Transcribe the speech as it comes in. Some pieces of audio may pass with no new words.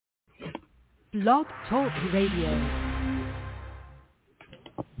Blog Talk Radio.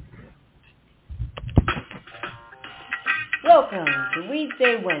 Welcome to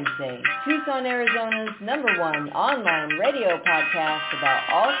Weedsday Wednesday, Tucson, Arizona's #1 online radio podcast about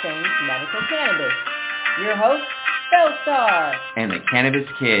all things medical cannabis. Your host, Belle and the Cannabis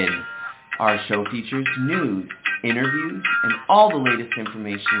Kid. Our show features news, interviews, and all the latest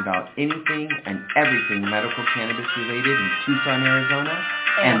information about anything and everything medical cannabis related in Tucson, Arizona,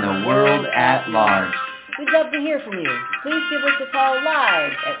 and the world at large. We'd love to hear from you. Please give us a call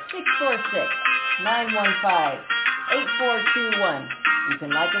live at 646-915-8421. You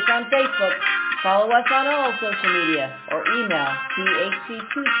can like us on Facebook, follow us on all social media, or email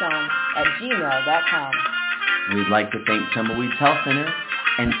thctucson@gmail.com. We'd like to thank Tumbleweeds Health Center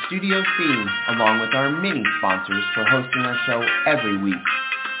and Studio C, along with our many sponsors, for hosting our show every week.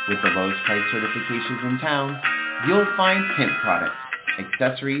 With the lowest price certifications in town, you'll find hemp products,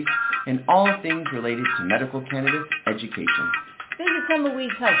 accessories, and all things related to medical cannabis education. Visit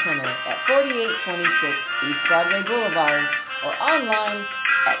Tumbleweeds Health Center at 4826 East Broadway Boulevard or online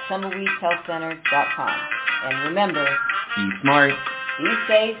at tumbleweedshealthcenter.com. And remember, be smart, be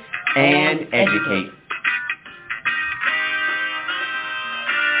safe, and educate.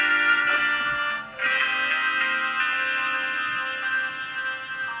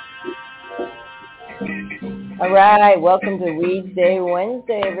 All right, welcome to Weedsday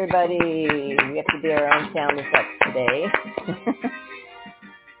Wednesday, everybody. We have to do our own sound effects today.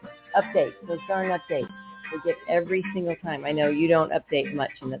 Update. Let's start an update. We get every single time. I know you don't update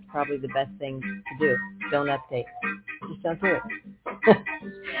much, and that's probably the best thing to do. Don't update. Just don't do it.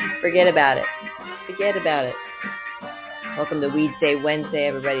 Forget about it. Forget about it. Welcome to Weedsday Wednesday,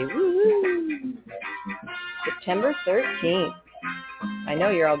 everybody. Woo-hoo. September 13th. I know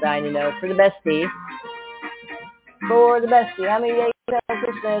you're all dying to know. For the bestie. For the bestie. How many days until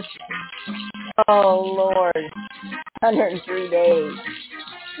Christmas? Oh, Lord. 103 days.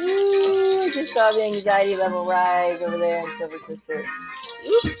 Woo, I just saw the anxiety level rise over there in Silver Sister.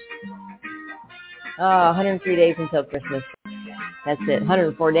 103 days until Christmas. That's it.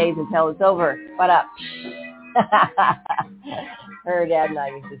 104 days until it's over. What up? Her dad and I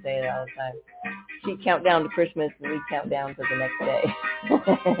used to say that all the time. She'd count down to Christmas and we'd count down to the next day.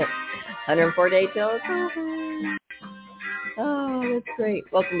 104 days till it's over. Oh, that's great.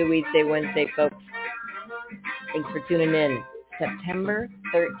 Welcome to Weedsday Wednesday, folks. Thanks for tuning in. September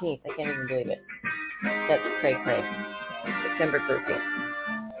 13th. I can't even believe it. That's cray-cray. September 13th.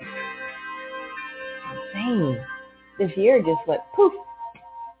 Insane. This year just went poof.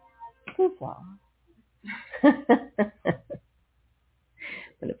 Poof. I'm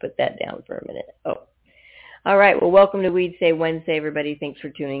going to put that down for a minute. Oh. All right. Well, welcome to Weedsday Wednesday, everybody. Thanks for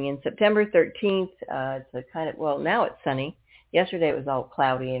tuning in. September 13th. It's a kind of, well, now it's sunny. Yesterday it was all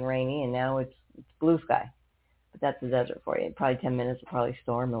cloudy and rainy, and now it's blue sky. But that's the desert for you. In probably 10 minutes, it'll probably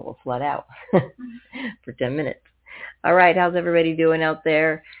storm, and we'll flood out for 10 minutes. All right. How's everybody doing out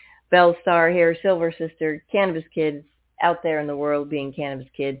there? Belle here, Silver Sister, Cannabis Kids out there in the world being Cannabis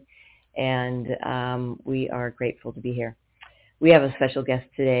Kids. And we are grateful to be here. We have a special guest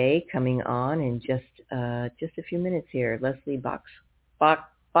today coming on in just a few minutes here. Leslie Bocskor.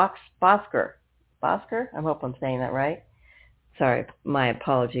 Bocskor? I hope I'm saying that right. Sorry, my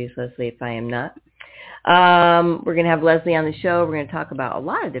apologies, Leslie, if I am not. We're going to have Leslie on the show. We're going to talk about a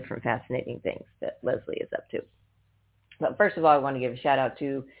lot of different fascinating things that Leslie is up to. But first of all, I want to give a shout out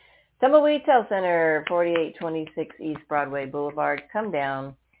to Tumbleweeds Health Center, 4826 East Broadway Boulevard. Come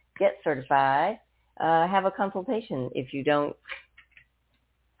down, get certified, have a consultation. If you don't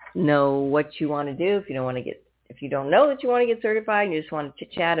know what you want to do, if you don't know that you want to get certified, and you just want to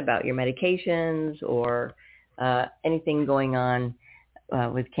chat about your medications or anything going on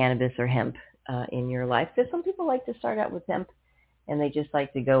with cannabis or hemp in your life. Because some people like to start out with hemp and they just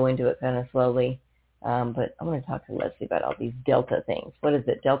like to go into it kind of slowly. But I'm going to talk to Leslie about all these Delta things. What is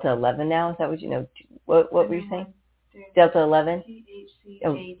it? Delta 11 now? Is that what you know? What were you saying? Delta 11?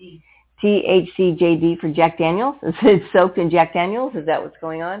 THCJD. THCJD for Jack Daniels? Is it soaked in Jack Daniels? Is that what's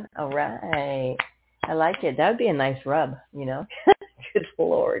going on? All right. I like it. That would be a nice rub, you know? Good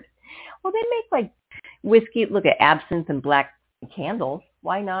Lord. Well, they make like whiskey. Look at absinthe and black candles.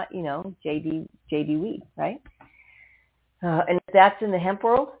 Why not, you know, JD weed, right? And that's in the hemp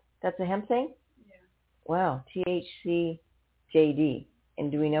world? That's a hemp thing? Yeah. Wow. THCJD.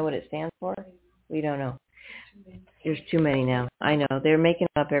 And do we know what it stands for? We don't know. There's too many now. I know. They're making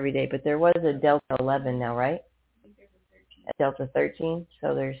it up every day, but there was a Delta 11 now, right? A Delta 13.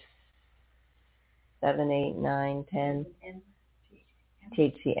 So there's 7, 8, 9, 10.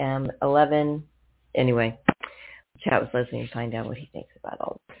 THCM 11. Anyway, chat with Leslie and find out what he thinks about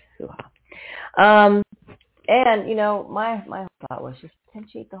all this. And, you know, my whole thought was just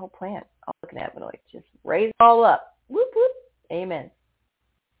potentiate the whole plant. I'm looking at it like, just raise it all up. Whoop, whoop. Amen.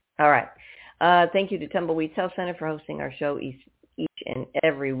 All right. Thank you to Tumbleweeds Health Center for hosting our show each and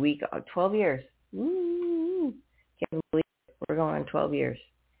every week. 12 years. Woo! Can't believe it. We're going on 12 years.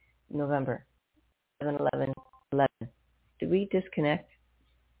 November 11/11/11. Did we disconnect?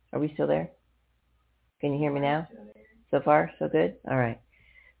 Are we still there? Can you hear me now? So far, so good? All right.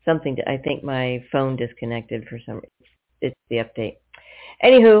 I think my phone disconnected for some reason. It's the update.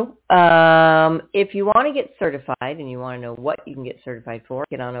 Anywho, if you want to get certified and you want to know what you can get certified for,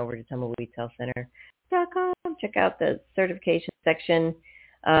 get on over to tumbleweedshealthcenter.com. Check out the certification section.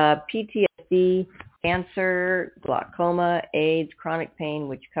 PTSD, cancer, glaucoma, AIDS, chronic pain,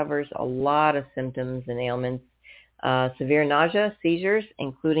 which covers a lot of symptoms and ailments, severe nausea, seizures,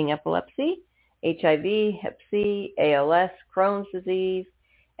 including epilepsy, HIV, Hep C, ALS, Crohn's disease,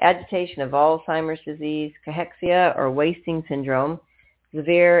 agitation of Alzheimer's disease, cachexia or wasting syndrome,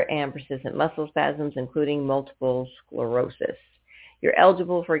 severe and persistent muscle spasms, including multiple sclerosis. You're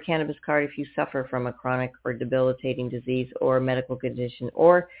eligible for a cannabis card if you suffer from a chronic or debilitating disease or medical condition,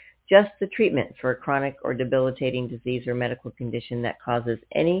 or just the treatment for a chronic or debilitating disease or medical condition that causes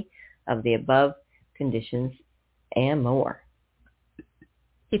any of the above conditions and more.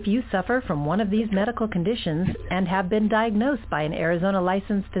 If you suffer from one of these medical conditions and have been diagnosed by an Arizona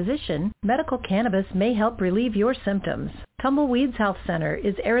licensed physician, medical cannabis may help relieve your symptoms. Tumbleweeds Health Center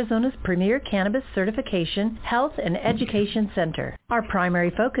is Arizona's premier cannabis certification, health, and education center. Our primary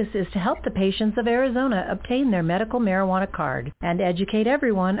focus is to help the patients of Arizona obtain their medical marijuana card and educate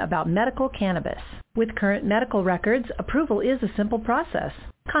everyone about medical cannabis. With current medical records, approval is a simple process.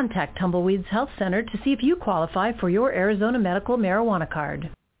 Contact Tumbleweeds Health Center to see if you qualify for your Arizona medical marijuana card.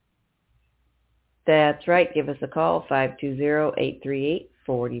 That's right. Give us a call,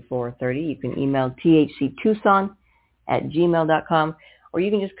 520-838-4430. You can email thctucson@gmail.com, or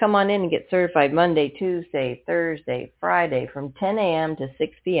you can just come on in and get certified Monday, Tuesday, Thursday, Friday from 10 a.m. to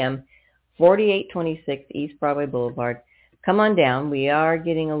 6 p.m., 4826 East Broadway Boulevard. Come on down. We are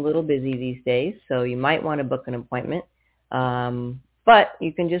getting a little busy these days, so you might want to book an appointment. But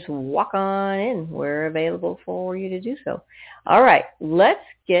you can just walk on in. We're available for you to do so. All right, let's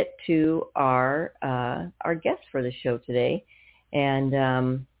get to our guest for the show today. And I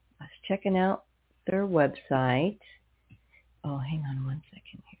was checking out their website. Oh, hang on one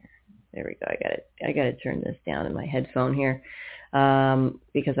second here. There we go. I got to turn this down in my headphone here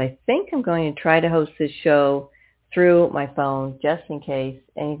because I think I'm going to try to host this show through my phone just in case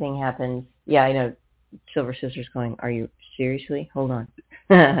anything happens. Yeah, I know. Silver Sister's going, are you seriously? Hold on.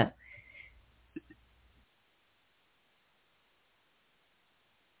 Can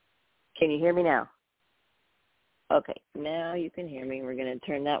you hear me now? Okay, now you can hear me. We're going to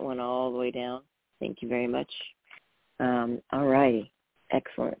turn that one all the way down. Thank you very much. All righty.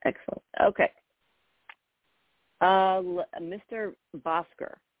 Excellent. Okay. Mr.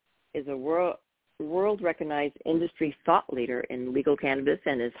 Bocskor is a world-recognized industry thought leader in legal cannabis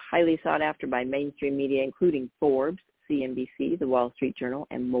and is highly sought after by mainstream media, including Forbes, CNBC, The Wall Street Journal,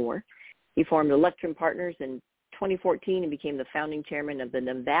 and more. He formed Electrum Partners in 2014 and became the founding chairman of the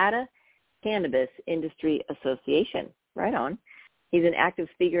Nevada Cannabis Industry Association. Right on. He's an active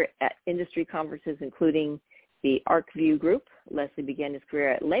speaker at industry conferences, including the ArcView Group. Leslie began his career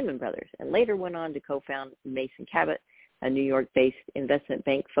at Lehman Brothers and later went on to co-found Mason Cabot, a New York-based investment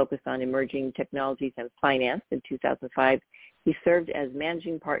bank focused on emerging technologies and finance. In 2005, he served as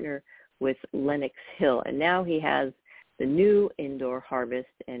managing partner with Lennox Hill, and now he has the new indoor harvest.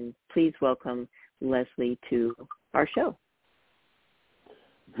 And please welcome Leslie to our show.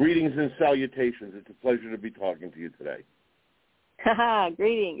 Greetings and salutations. It's a pleasure to be talking to you today.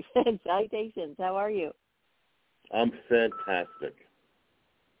 Greetings and salutations. How are you? I'm fantastic.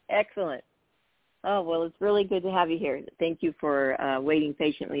 Excellent. Oh, well, it's really good to have you here. Thank you for waiting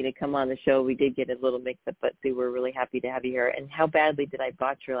patiently to come on the show. We did get a little mixed up, but we're really happy to have you here. And how badly did I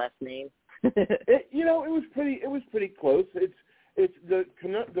botch your last name? It was pretty close. It's the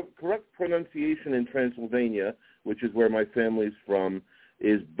correct pronunciation in Transylvania, which is where my family's from,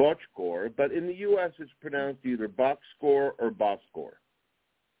 is Bocskor, but in the U.S. it's pronounced either Bocskor or Bocskor.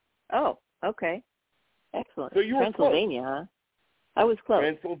 Oh, okay. Excellent. So you were Transylvania, close. Huh? I was close.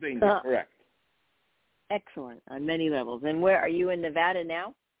 Transylvania, correct. Excellent, on many levels. And where are you in Nevada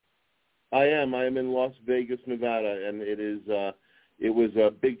now? I am in Las Vegas, Nevada, and it was a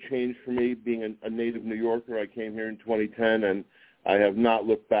big change for me being a native New Yorker. I came here in 2010, and I have not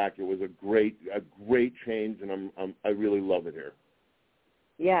looked back. It was a great change, and I really love it here.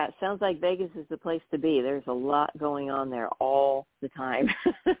 Yeah, it sounds like Vegas is the place to be. There's a lot going on there all the time.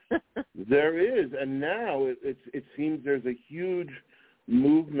 There is, and now it seems there's a huge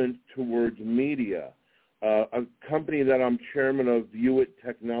movement towards media. A company that I'm chairman of, Viewit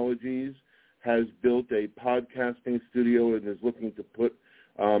Technologies, has built a podcasting studio and is looking to put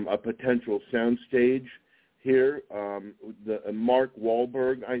a potential soundstage here. Mark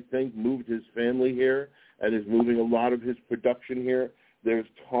Wahlberg, I think, moved his family here and is moving a lot of his production here. There's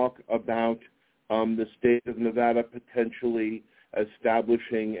talk about the state of Nevada potentially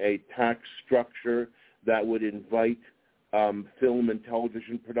establishing a tax structure that would invite film and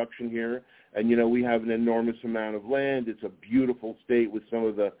television production here. And, we have an enormous amount of land. It's a beautiful state with some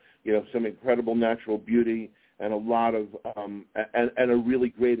of the, some incredible natural beauty and a lot of, and a really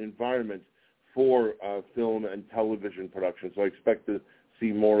great environment for film and television production. So I expect to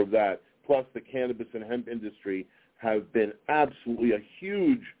see more of that. Plus, the cannabis and hemp industry have been absolutely a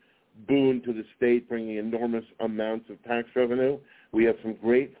huge boon to the state, bringing enormous amounts of tax revenue. We have some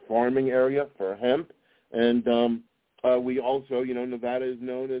great farming area for hemp, and we also, Nevada is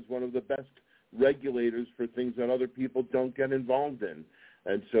known as one of the best regulators for things that other people don't get involved in.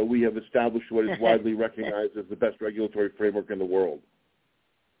 And so we have established what is widely recognized as the best regulatory framework in the world.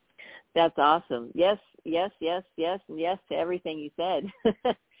 That's awesome. Yes, yes, yes, yes, and yes to everything you said.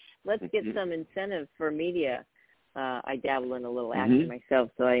 Let's get some incentive for media. I dabble in a little acting myself,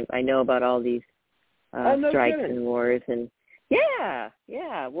 so I know about all these strikes and wars. And yeah,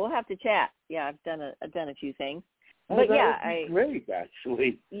 we'll have to chat. Yeah, I've done a few things. But great,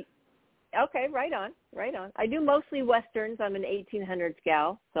 actually. Okay, right on. I do mostly westerns. I'm an 1800s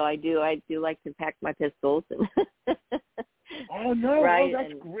gal, so I do like to pack my pistols. Oh no! Right, oh,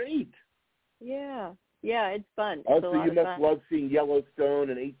 that's great. Yeah, it's fun. Oh, so you must love seeing Yellowstone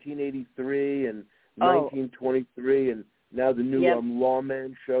in 1883 and 1923, and now the new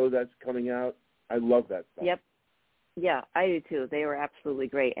Lawman show that's coming out. I love that stuff. Yep. Yeah, I do too. They were absolutely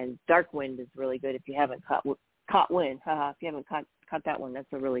great, and Dark Wind is really good. If you haven't caught Wind, if you haven't caught that one,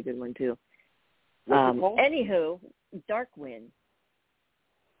 that's a really good one too. What's it called? Anywho, Dark Wind.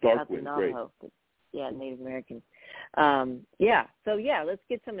 Dark Wind, great. Yeah, Native American. So let's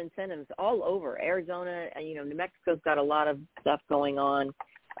get some incentives all over Arizona. New Mexico's got a lot of stuff going on.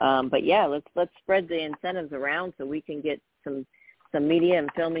 But let's spread the incentives around so we can get some media and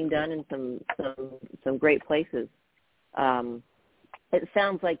filming done in some great places. It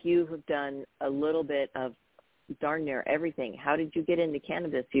sounds like you have done a little bit of darn near everything. How did you get into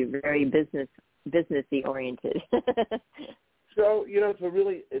cannabis? You're very businessy oriented. So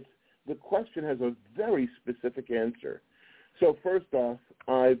the question has a very specific answer. So first off,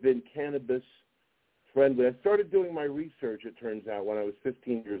 I've been cannabis friendly. I started doing my research, it turns out, when I was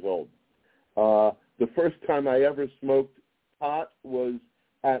 15 years old. The first time I ever smoked pot was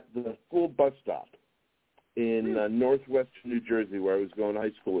at the school bus stop in northwestern New Jersey, where I was going to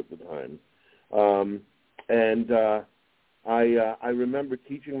high school at the time. I remember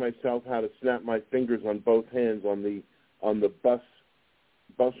teaching myself how to snap my fingers on both hands on the bus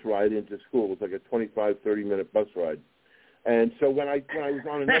ride into school. It was like a 25, 30-minute bus ride. And so when I was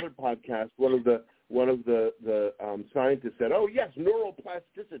on another podcast, one of the scientists said, "Oh yes,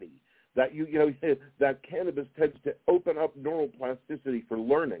 neuroplasticity. That that cannabis tends to open up neuroplasticity for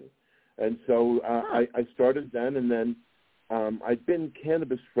learning." And so I started then, and then I've been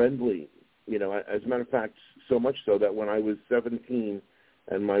cannabis friendly. As a matter of fact, so much so that when I was 17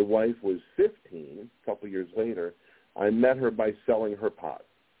 and my wife was 15, a couple years later, I met her by selling her pot.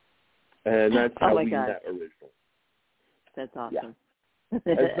 And that's how we met originally. That's awesome. Yeah.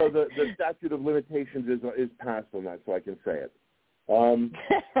 And so the statute of limitations is passed on that, so I can say it.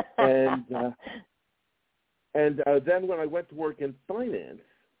 Then when I went to work in finance,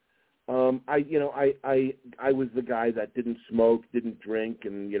 I was the guy that didn't smoke, didn't drink,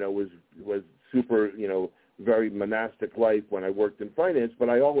 and was super, very monastic life when I worked in finance. But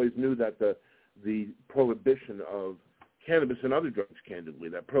I always knew that the prohibition of cannabis and other drugs, candidly,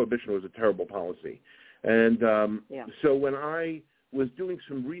 that prohibition was a terrible policy. And so when I was doing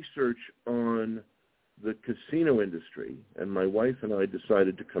some research on the casino industry, and my wife and I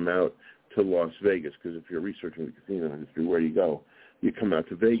decided to come out to Las Vegas, because if you're researching the casino industry, where do you go? You come out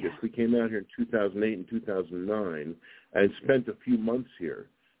to Vegas. We came out here in 2008 and 2009 and spent a few months here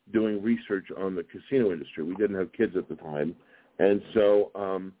doing research on the casino industry. We didn't have kids at the time. And so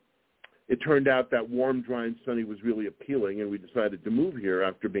it turned out that warm, dry, and sunny was really appealing, and we decided to move here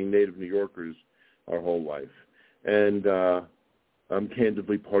after being native New Yorkers our whole life. And I'm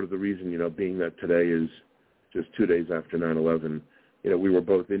candidly part of the reason, being that today is just 2 days after 9/11. We were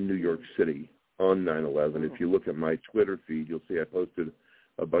both in New York City on 9/11. If you look at my Twitter feed, you'll see I posted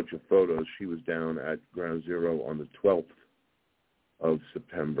a bunch of photos. She was down at Ground Zero on the 12th of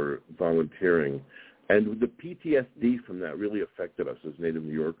September volunteering. And the PTSD from that really affected us as native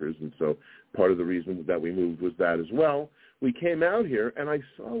New Yorkers, and so part of the reason that we moved was that as well. We came out here, and I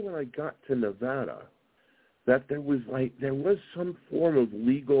saw when I got to Nevada that there was some form of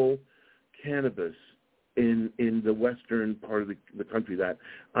legal cannabis in the western part of the country that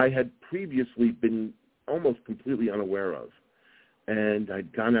I had previously been almost completely unaware of. And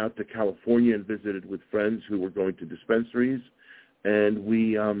I'd gone out to California and visited with friends who were going to dispensaries, and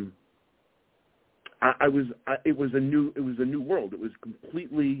we it was a new world. It was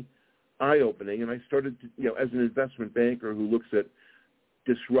completely eye-opening, and I started to, as an investment banker who looks at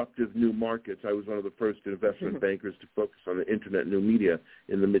disruptive new markets, I was one of the first investment bankers to focus on the internet and new media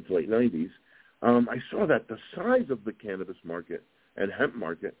in the mid to late 90s. I saw that the size of the cannabis market and hemp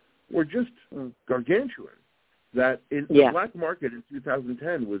market were just gargantuan. That the black market in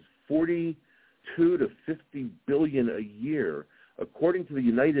 2010 was 42 to 50 billion a year, according to the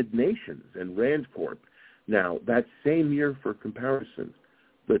United Nations and Rand Corp. Now, that same year, for comparison,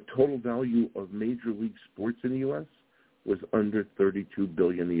 the total value of Major League Sports in the U.S. was under $32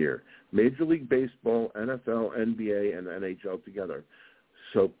 billion a year. Major League Baseball, NFL, NBA, and NHL together.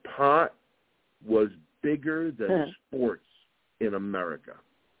 So pot was bigger than sports in America.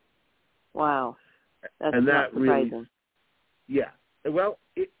 Wow. That's and not that really, surprising. Yeah. Well,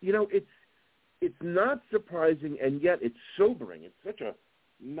 it's not surprising, and yet it's sobering. It's such a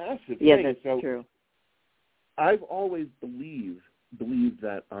massive thing. Yeah, that's true. I've always believed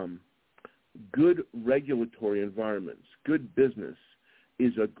that good regulatory environments, good business,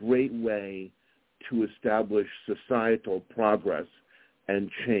 is a great way to establish societal progress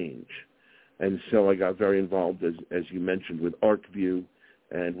and change. And so I got very involved, as you mentioned, with ArcView,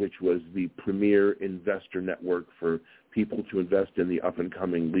 and which was the premier investor network for people to invest in the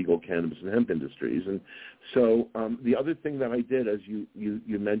up-and-coming legal cannabis and hemp industries. And so the other thing that I did, as you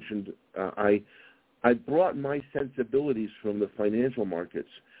mentioned, I brought my sensibilities from the financial markets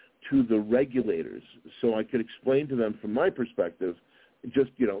to the regulators so I could explain to them from my perspective,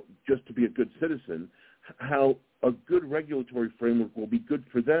 just to be a good citizen, how a good regulatory framework will be good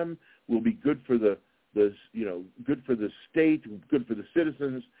for them, will be good for the good for the state, good for the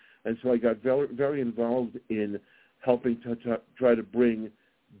citizens. And so I got very, very involved in helping to try to bring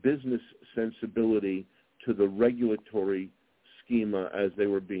business sensibility to the regulatory schema as they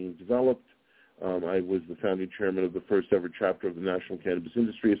were being developed. I was the founding chairman of the first ever chapter of the National Cannabis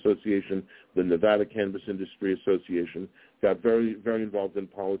Industry Association, the Nevada Cannabis Industry Association, got very, very involved in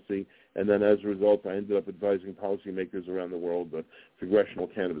policy, and then as a result, I ended up advising policymakers around the world, the Congressional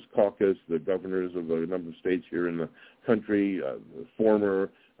Cannabis Caucus, the governors of a number of states here in the country, the former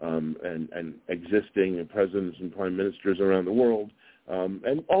and existing presidents and prime ministers around the world,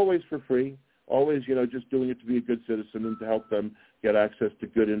 and always for free. Always, just doing it to be a good citizen and to help them get access to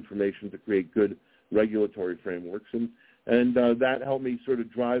good information to create good regulatory frameworks. And that helped me sort of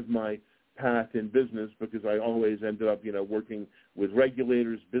drive my path in business because I always ended up, working with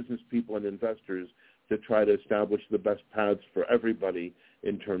regulators, business people, and investors to try to establish the best paths for everybody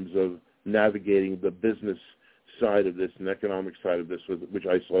in terms of navigating the business side of this and economic side of this, which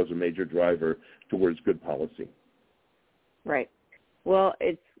I saw as a major driver towards good policy. Right. Well,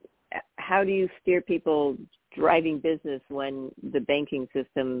 how do you steer people driving business when the banking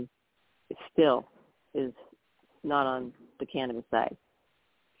system still is not on the cannabis side?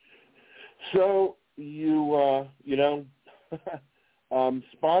 So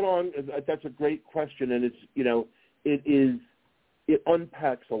spot on. That's a great question, and it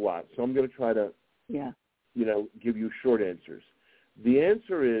unpacks a lot. So I'm going to try to give you short answers. The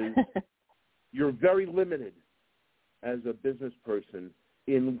answer is you're very limited as a business person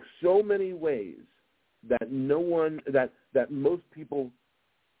in so many ways that that most people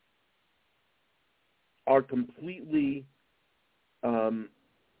are completely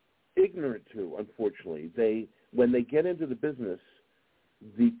ignorant to, unfortunately. When they get into the business,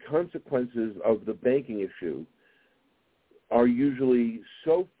 the consequences of the banking issue are usually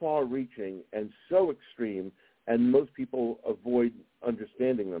so far-reaching and so extreme, and most people avoid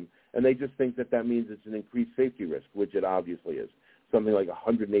understanding them. And they just think that means it's an increased safety risk, which it obviously is. Something like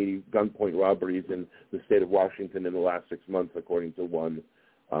 180 gunpoint robberies in the state of Washington in the last 6 months, according to one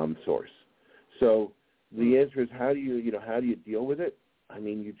source. So the answer is, how do you deal with it? I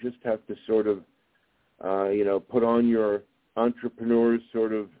mean, you just have to sort of, put on your entrepreneur's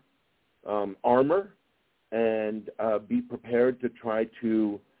sort of armor and be prepared to try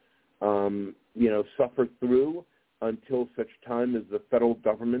to, suffer through until such time as the federal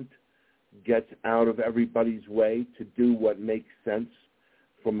government gets out of everybody's way to do what makes sense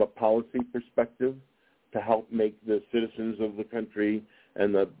from a policy perspective. to help make the citizens of the country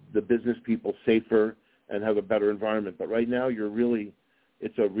and the business people safer and have a better environment. But right now,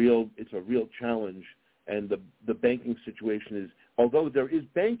 it's a real challenge. And the banking situation is, although there is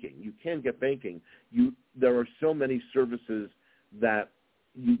banking, you can get banking. There are so many services that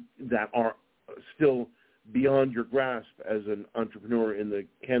are still beyond your grasp as an entrepreneur in the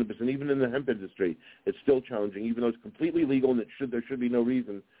cannabis and even in the hemp industry. It's still challenging, even though it's completely legal and there should be no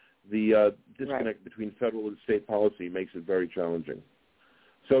reason. The disconnect between federal and state policy makes it very challenging.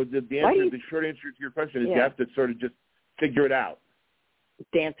 So the short answer to your question is you have to sort of just figure it out.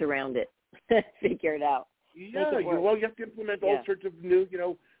 Dance around it. Figure it out. Yeah, you have to implement all sorts of new,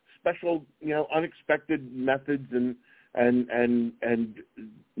 special, unexpected methods and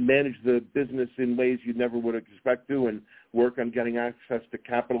manage the business in ways you never would expect to, and work on getting access to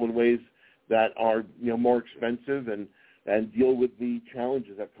capital in ways that are, more expensive, and deal with the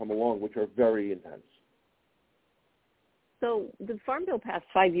challenges that come along, which are very intense. So the Farm Bill passed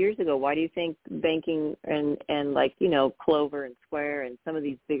 5 years ago. Why do you think banking and Clover and Square and some of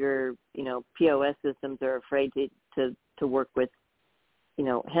these bigger, POS systems are afraid to work with,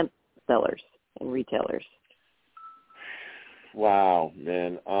 hemp sellers and retailers? Wow,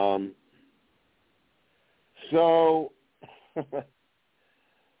 man. So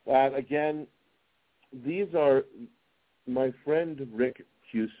that again, these are my friend Rick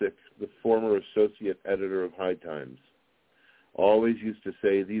Cusick, the former associate editor of High Times, always used to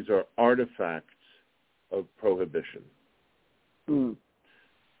say these are artifacts of prohibition. And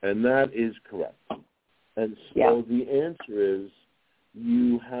that is correct. And so the answer is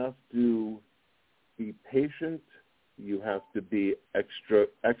you have to be patient, you have to be extra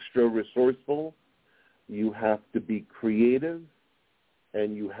resourceful, you have to be creative,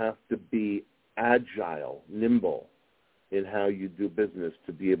 and you have to be agile, nimble in how you do business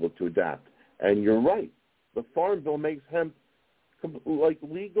to be able to adapt. And you're right. The Farm Bill makes hemp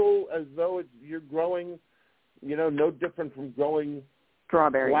legal as though you're growing, no different from growing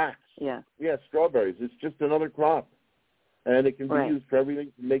strawberries. Flax. Yeah, strawberries. It's just another crop. And it can be used for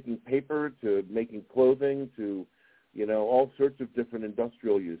everything from making paper to making clothing to, all sorts of different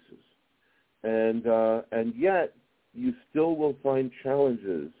industrial uses. And yet you still will find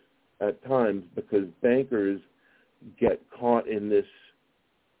challenges at times because bankers get caught in this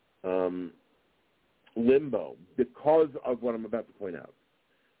limbo because of what I'm about to point out.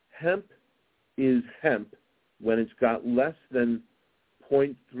 Hemp is hemp when it's got less than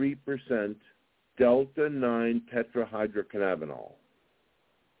 0.3% delta-9 tetrahydrocannabinol.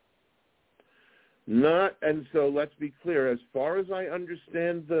 And so let's be clear, as far as I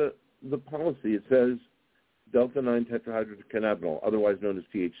understand the policy, it says delta-9 tetrahydrocannabinol, otherwise known as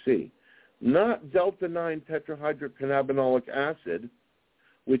THC. Not delta-9 tetrahydrocannabinolic acid,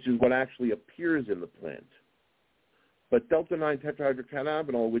 which is what actually appears in the plant, but delta-9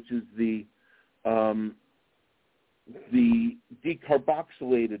 tetrahydrocannabinol, which is the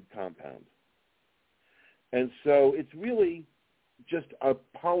decarboxylated compound. And so it's really just a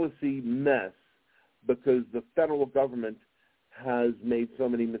policy mess because the federal government has made so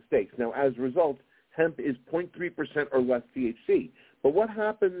many mistakes. Now, as a result, hemp is 0.3% or less THC. But what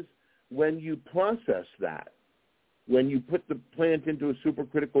happens when you process that? When you put the plant into a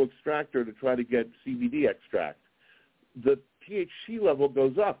supercritical extractor to try to get CBD extract, the THC level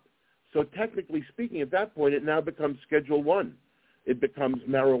goes up. So technically speaking, at that point, it now becomes Schedule 1. It becomes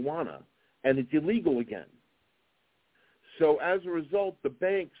marijuana, and it's illegal again. So as a result, the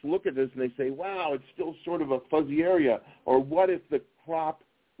banks look at this and they say, wow, it's still sort of a fuzzy area. Or what if the crop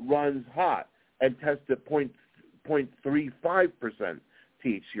runs hot and tests at 0.35%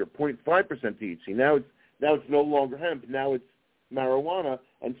 THC or 0.5% THC? Now it's no longer hemp. Now it's marijuana.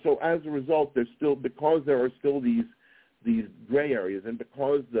 And so as a result, because there are still these gray areas, and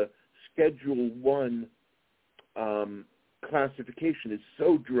because the Schedule 1 classification is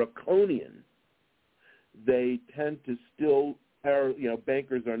so draconian, they tend to still,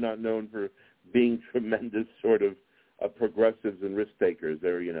 bankers are not known for being tremendous sort of progressives and risk takers.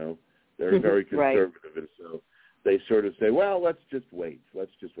 They're very conservative. And so they sort of say, well, let's just wait.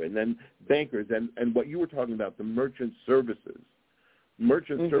 And then bankers, and what you were talking about, the merchant services.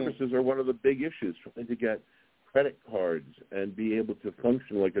 Services are one of the big issues, trying to get credit cards and be able to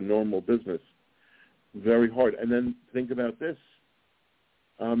function like a normal business. Very hard. And then think about this,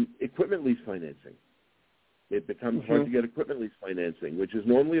 equipment lease financing. It becomes hard to get equipment lease financing, which is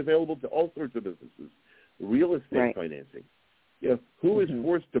normally available to all sorts of businesses. Real estate financing. Who is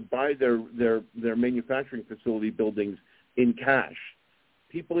forced to buy their manufacturing facility buildings in cash?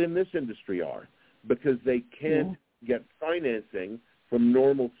 People in this industry are, because they can't get financing from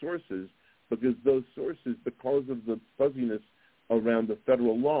normal sources because those sources, because of the fuzziness around the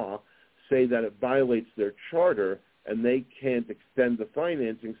federal law, say that it violates their charter and they can't extend the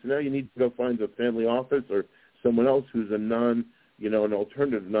financing. So now you need to go find a family office or someone else who's an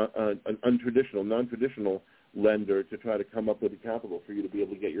alternative, an non-traditional lender to try to come up with the capital for you to be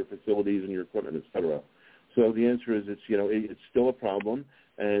able to get your facilities and your equipment, et cetera. So the answer is it's still a problem,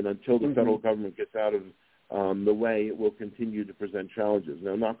 and until the federal government gets out of the way, it will continue to present challenges.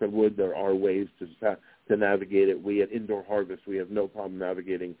 Now, knock on wood, there are ways to navigate it. We at Indoor Harvest, we have no problem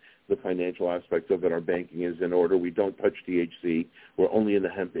navigating the financial aspects of it. Our banking is in order. We don't touch THC. We're only in the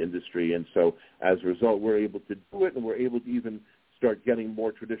hemp industry, and so as a result, we're able to do it, and we're able to even start getting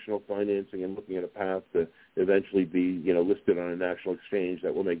more traditional financing and looking at a path to eventually be, listed on a national exchange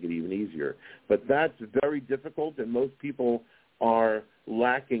that will make it even easier. But that's very difficult, and most people are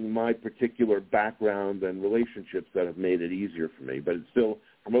lacking my particular background and relationships that have made it easier for me. But it's still,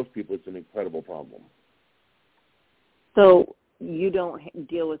 for most people, it's an incredible problem. So you don't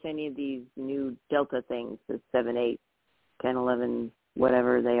deal with any of these new Delta things, the 7, 8, 10, 11,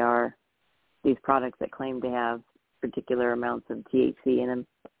 whatever they are, these products that claim to have particular amounts of THC in them?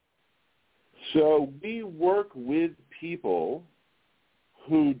 So we work with people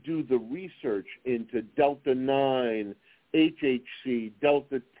who do the research into Delta 9, HHC,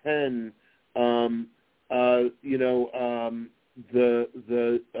 Delta 10,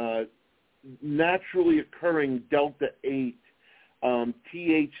 the naturally occurring Delta 8,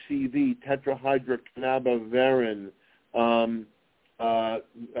 THCV, tetrahydrocannabivarin,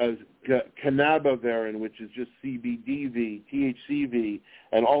 cannabivarin, which is just CBDV, THCV,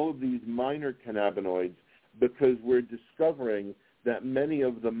 and all of these minor cannabinoids, because we're discovering that many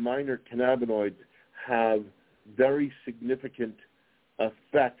of the minor cannabinoids have very significant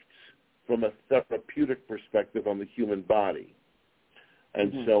effects from a therapeutic perspective on the human body.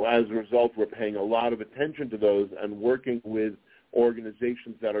 And so as a result, we're paying a lot of attention to those and working with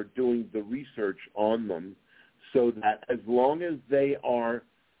organizations that are doing the research on them, so that as long as they are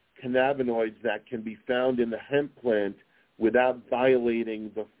cannabinoids that can be found in the hemp plant without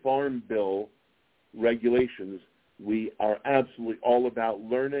violating the Farm Bill regulations, we are absolutely all about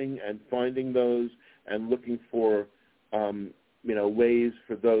learning and finding those and looking for, ways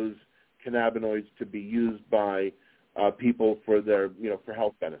for those cannabinoids to be used by people for their, for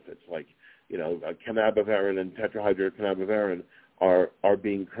health benefits. Like, cannabivarin and tetrahydrocannabivarin are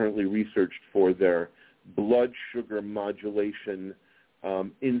being currently researched for their blood sugar modulation,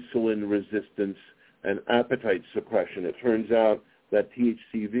 insulin resistance, and appetite suppression. It turns out that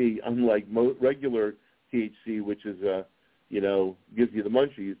THCV, unlike regular THC, which is gives you the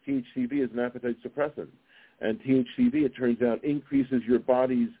munchies, THCV is an appetite suppressant. And THCV, it turns out, increases your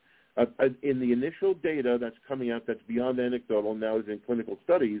body's, in the initial data that's coming out that's beyond anecdotal, now is in clinical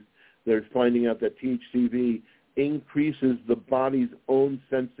studies, they're finding out that THCV increases the body's own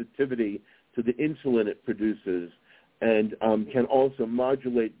sensitivity to the insulin it produces, and can also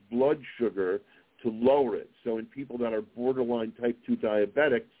modulate blood sugar to lower it. So in people that are borderline type 2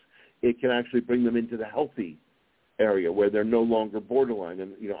 diabetics, it can actually bring them into the healthy area where they're no longer borderline.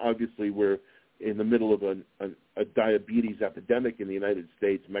 And, obviously we're in the middle of a diabetes epidemic in the United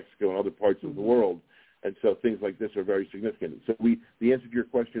States, Mexico, and other parts of the world. And so things like this are very significant. So the answer to your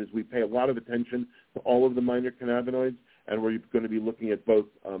question is we pay a lot of attention to all of the minor cannabinoids, and we're going to be looking at both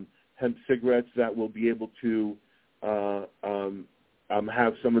hemp cigarettes that will be able to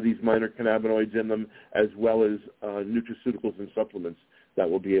have some of these minor cannabinoids in them, as well as nutraceuticals and supplements that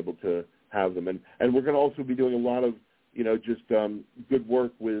will be able to have them. And we're going to also be doing a lot of, good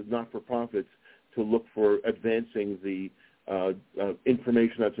work with not-for-profits to look for advancing the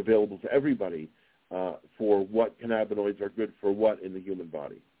information that's available to everybody for what cannabinoids are good for what in the human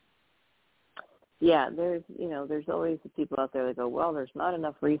body. Yeah, there's always the people out there that go, well, there's not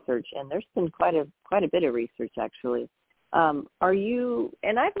enough research, and there's been quite a bit of research actually. Are you?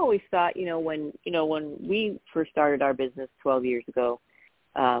 And I've always thought, when we first started our business 12 years ago,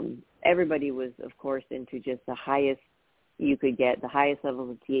 everybody was, of course, into just the highest you could get, the highest levels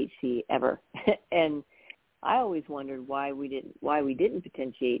of THC ever, and I always wondered why we didn't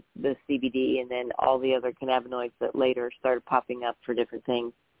potentiate the CBD and then all the other cannabinoids that later started popping up for different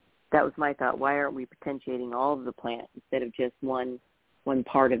things. That was my thought. Why aren't we potentiating all of the plant instead of just one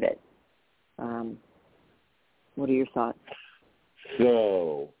part of it? What are your thoughts?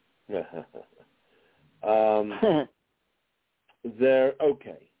 So, there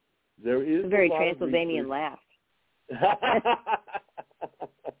is a very Transylvanian laugh.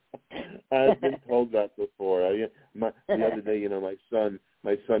 I've been told that before. The other day, my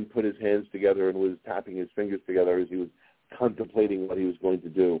son put his hands together and was tapping his fingers together as he was contemplating what he was going to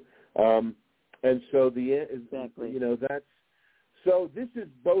do. And so exactly. So this is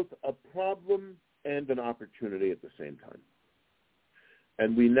both a problem and an opportunity at the same time.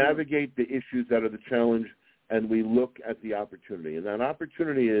 And we navigate the issues that are the challenge, and we look at the opportunity. And that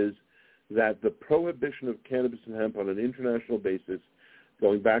opportunity is that the prohibition of cannabis and hemp on an international basis,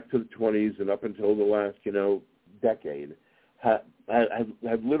 going back to the 20s and up until the last, decade, have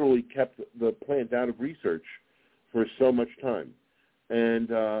literally kept the plant out of research for so much time. And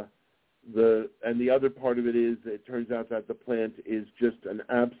the other part of it is, it turns out that the plant is just an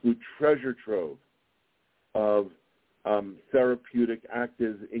absolute treasure trove of therapeutic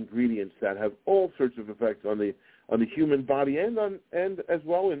active ingredients that have all sorts of effects on the human body and as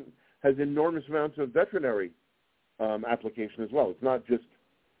well has enormous amounts of veterinary application as well. It's not just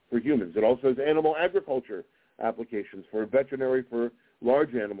for humans. It also has animal agriculture applications for veterinary for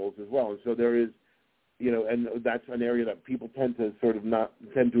large animals as well. And so there is, and that's an area that people tend to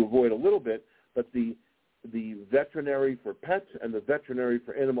avoid a little bit, but the veterinary for pets and the veterinary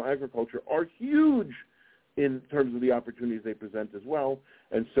for animal agriculture are huge in terms of the opportunities they present as well.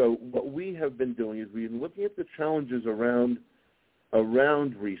 And so what we have been doing is we've been looking at the challenges around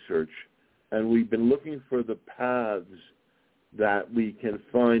research, and we've been looking for the paths that we can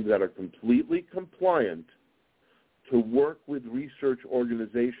find that are completely compliant to work with research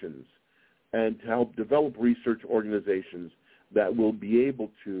organizations and to help develop research organizations that will be able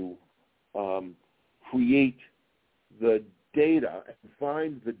to create the data and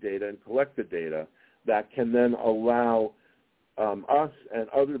find the data and collect the data that can then allow us and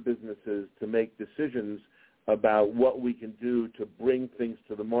other businesses to make decisions about what we can do to bring things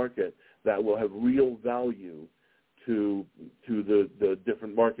to the market that will have real value to the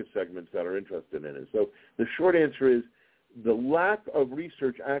different market segments that are interested in it. So the short answer is the lack of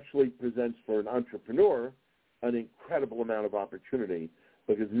research actually presents for an entrepreneur an incredible amount of opportunity,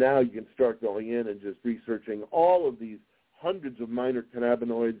 because now you can start going in and just researching all of these hundreds of minor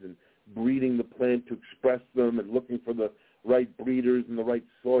cannabinoids and breeding the plant to express them and looking for the right breeders and the right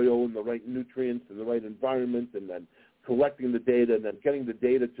soil and the right nutrients and the right environment, and then collecting the data and then getting the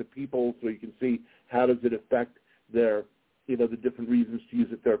data to people so you can see how does it affect their, the different reasons to use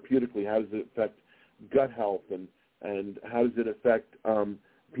it therapeutically, how does it affect gut health, and how does it affect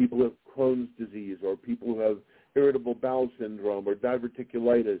people who have Crohn's disease or people who have irritable bowel syndrome or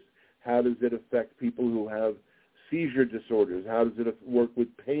diverticulitis, how does it affect people who have seizure disorders, how does it work with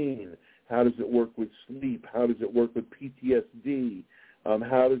pain, how does it work with sleep, how does it work with PTSD,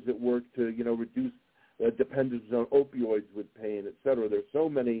 how does it work to, reduce dependence on opioids with pain, et cetera. There's so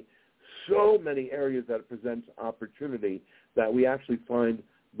many areas that it presents opportunity that we actually find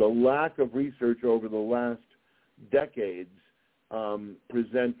the lack of research over the last decades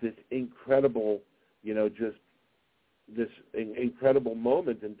present this incredible, this incredible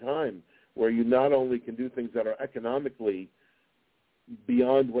moment in time where you not only can do things that are economically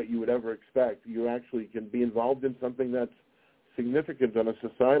beyond what you would ever expect, you actually can be involved in something that's significant on a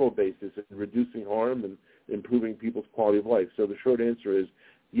societal basis in reducing harm and improving people's quality of life. So the short answer is,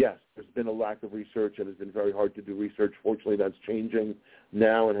 yes, there's been a lack of research and it's been very hard to do research. Fortunately, that's changing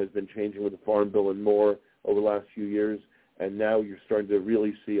now and has been changing with the Farm Bill and more over the last few years. And now you're starting to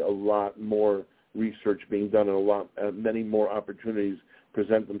really see a lot more research being done and many more opportunities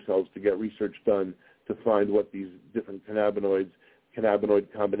present themselves to get research done to find what these different cannabinoid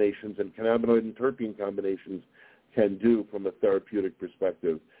combinations and cannabinoid and terpene combinations can do from a therapeutic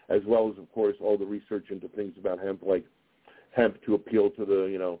perspective, as well as, of course, all the research into things about hemp, like hemp to appeal to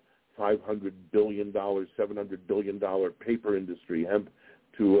the, $500 billion, $700 billion paper industry, hemp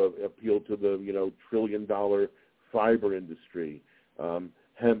to appeal to the, $1 trillion fiber industry,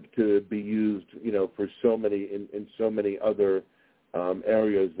 hemp to be used, for so many, in so many other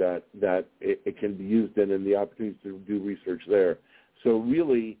areas that it can be used in, and the opportunities to do research there. So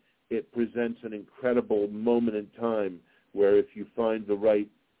really, it presents an incredible moment in time where if you find the right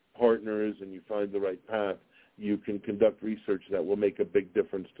partners and you find the right path, you can conduct research that will make a big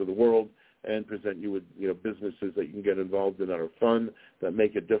difference to the world and present you with, businesses that you can get involved in that are fun, that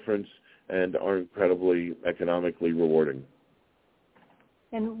make a difference, and are incredibly economically rewarding.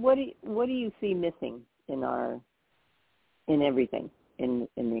 And what do you see missing in everything, in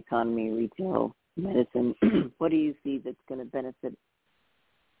the economy, retail, medicine? What do you see that's going to benefit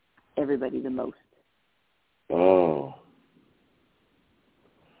everybody the most? Oh.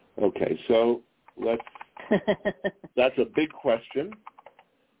 Okay, so that's a big question.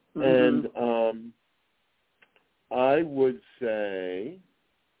 Mm-hmm. And I would say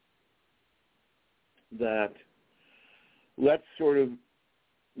that let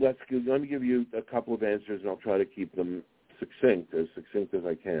me give you a couple of answers, and I'll try to keep them succinct as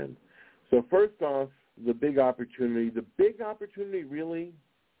I can. So first off, the big opportunity really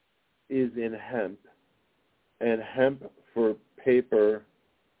is in hemp, and hemp for paper,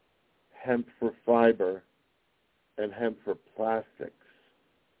 hemp for fiber, and hemp for plastics.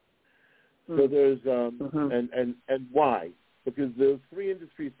 So there's and why? Because those three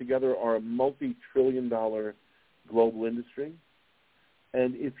industries together are a multi-trillion-dollar global industry,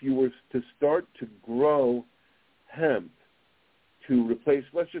 and if you were to start to grow hemp to replace,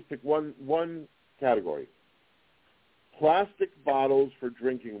 let's just pick one category, plastic bottles for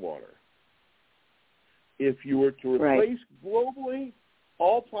drinking water. If you were to replace globally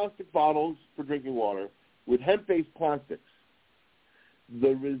all plastic bottles for drinking water with hemp-based plastics,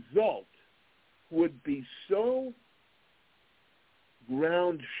 the result would be so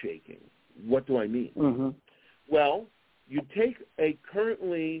ground-shaking. What do I mean? Mm-hmm. Well, you take a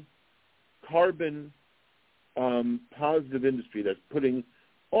currently carbon positive industry that's putting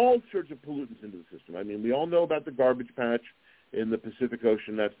all sorts of pollutants into the system. I mean, we all know about the garbage patch in the Pacific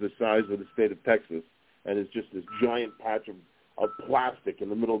Ocean that's the size of the state of Texas, and it's just this giant patch of plastic in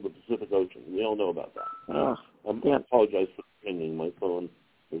the middle of the Pacific Ocean. We all know about that. I apologize for ringing. My phone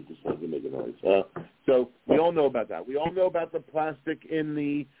has decided to make a noise. So we all know about that. We all know about the plastic in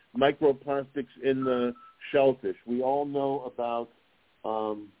the microplastics in the shellfish. We all know about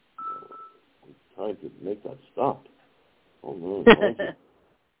I'm trying to make that stop. Oh,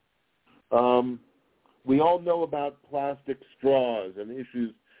 no. We all know about plastic straws and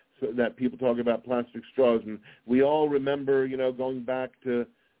issues that people talk about plastic straws. And we all remember, going back to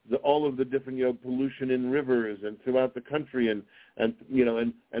all of the different, pollution in rivers and throughout the country and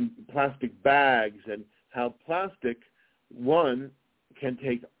plastic bags and how plastic, one, can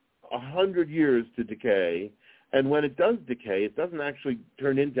take 100 years to decay. And when it does decay, it doesn't actually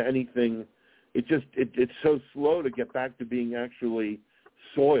turn into anything. It's so slow to get back to being actually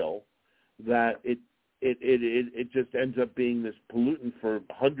soil that it just ends up being this pollutant for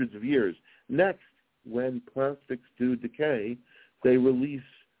hundreds of years. Next, when plastics do decay, they release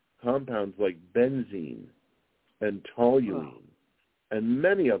compounds like benzene and toluene and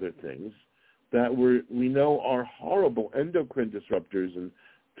many other things that we know are horrible endocrine disruptors and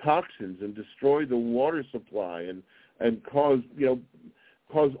toxins and destroy the water supply and cause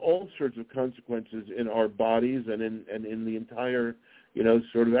all sorts of consequences in our bodies and in the entire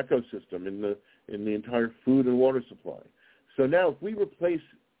sort of ecosystem in the entire food and water supply. So now if we replace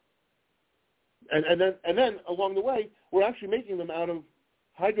and then along the way we're actually making them out of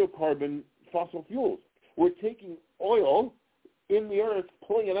hydrocarbon fossil fuels. We're taking oil in the earth,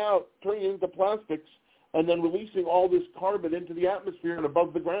 pulling it out, turning it into plastics, and then releasing all this carbon into the atmosphere and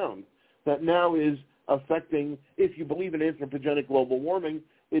above the ground that now is affecting, if you believe in anthropogenic global warming,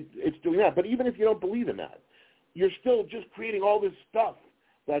 it's doing that. But even if you don't believe in that, you're still just creating all this stuff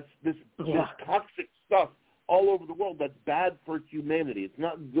that's this toxic stuff all over the world that's bad for humanity. It's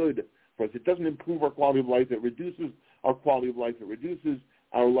not good for us. It doesn't improve our quality of life. It reduces our quality of life. It reduces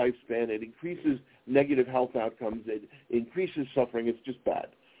our lifespan. It increases negative health outcomes. It increases suffering. It's just bad.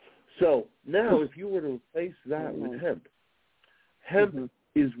 So now if you were to replace that with hemp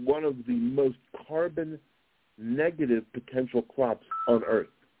is one of the most carbon negative potential crops on Earth.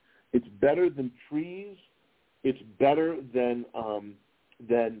 It's better than trees. It's better than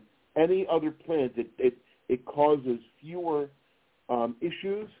any other plant. It causes fewer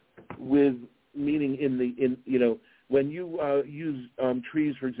issues with, meaning when you use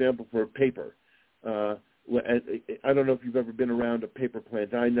trees, for example, for paper. I don't know if you've ever been around a paper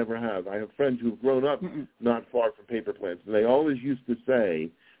plant. I never have. I have friends who have grown up not far from paper plants, and they always used to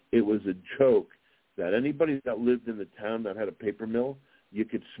say it was a joke that anybody that lived in the town that had a paper mill, you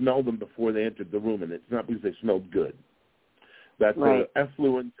could smell them before they entered the room, and it's not because they smelled good. That the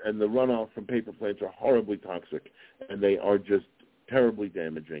effluent and the runoff from paper plants are horribly toxic, and they are just terribly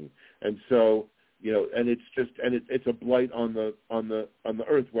damaging. And so, and it's a blight on the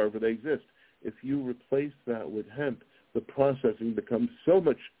earth wherever they exist. If you replace that with hemp, the processing becomes so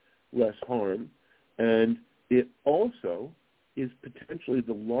much less harm, and it also is potentially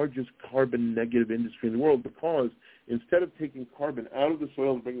the largest carbon negative industry in the world, because instead of taking carbon out of the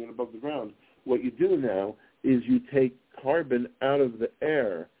soil and bringing it above the ground, what you do now is you take carbon out of the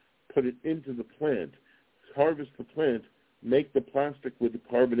air, put it into the plant, harvest the plant, make the plastic with the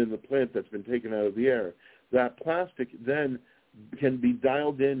carbon in the plant that's been taken out of the air. That plastic then can be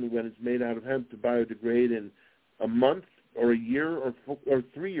dialed in when it's made out of hemp to biodegrade in a month or a year or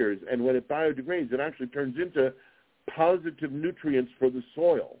 3 years. And when it biodegrades, it actually turns into positive nutrients for the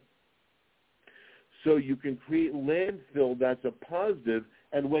soil. So you can create landfill that's a positive.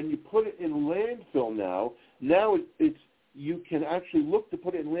 And when you put it in landfill now you can actually look to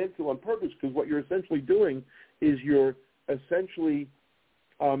put it in landfill on purpose, because what you're essentially doing is you're essentially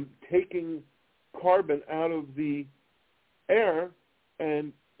taking carbon out of the air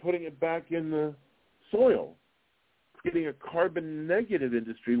and putting it back in the soil, getting a carbon negative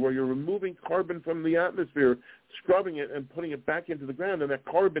industry where you're removing carbon from the atmosphere, scrubbing it, and putting it back into the ground, and that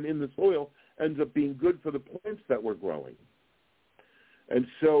carbon in the soil ends up being good for the plants that we're growing. And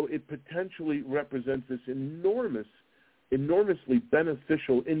so it potentially represents this enormously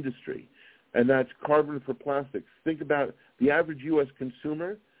beneficial industry, and that's carbon for plastics. Think about the average U.S.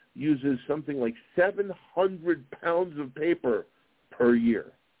 consumer uses something like 700 pounds of paper per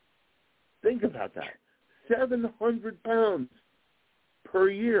year. Think about that. 700 pounds per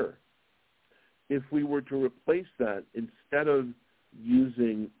year. If we were to replace that, instead of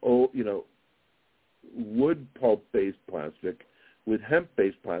using, wood pulp-based plastic with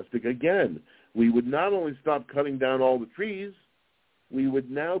hemp-based plastic, again, we would not only stop cutting down all the trees, we would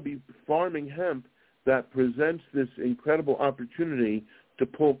now be farming hemp that presents this incredible opportunity to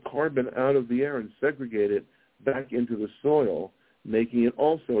pull carbon out of the air and segregate it back into the soil, making it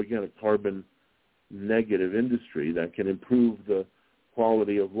also, again, a carbon negative industry that can improve the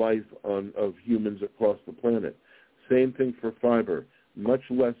quality of life of humans across the planet. Same thing for fiber. Much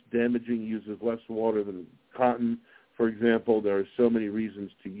less damaging, uses less water than cotton. For example, there are so many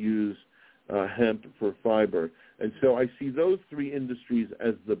reasons to use hemp for fiber. And so I see those three industries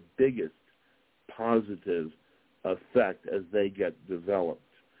as the biggest positive effect as they get developed,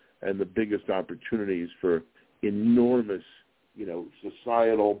 and the biggest opportunities for enormous,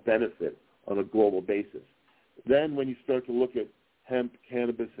 societal benefit on a global basis. Then when you start to look at hemp,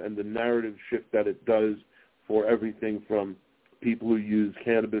 cannabis, and the narrative shift that it does for everything from people who use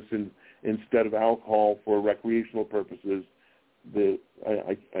cannabis instead of alcohol for recreational purposes,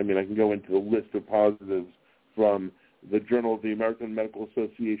 I can go into the list of positives from the Journal of the American Medical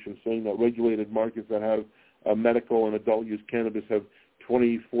Association saying that regulated markets that have medical and adult use cannabis have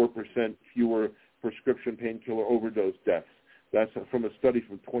 24% fewer prescription painkiller overdose deaths. That's from a study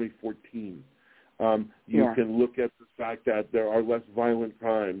from 2014. You can look at the fact that there are less violent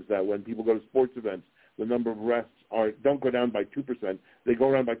crimes, that when people go to sports events, the number of arrests don't go down by 2%, they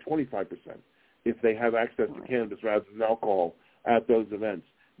go down by 25% if they have access to cannabis rather than alcohol at those events.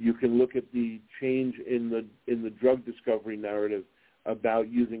 You can look at the change in the drug discovery narrative about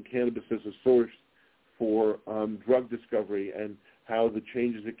using cannabis as a source for drug discovery, and how the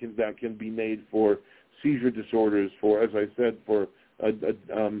changes that can be made for seizure disorders, for, as I said, for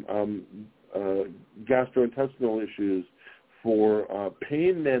gastrointestinal issues, for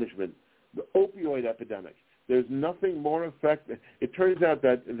pain management, the opioid epidemic. There's nothing more effective. It turns out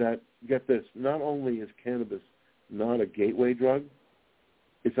that get this, not only is cannabis not a gateway drug,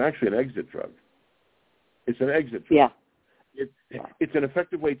 it's actually an exit drug. It's an exit drug. Yeah. It's an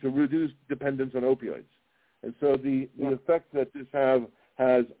effective way to reduce dependence on opioids. And so the effects that this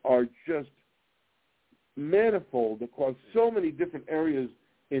has are just manifold across so many different areas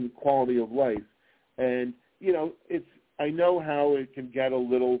in quality of life. And, I know how it can get a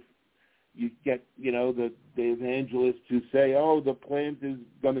little, you get, the evangelists who say, oh, the plant is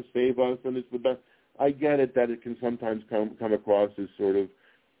going to save us and it's the best. I get it that it can sometimes come across as sort of,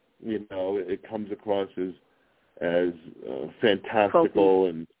 it comes across as fantastical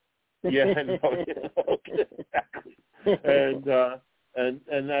and exactly.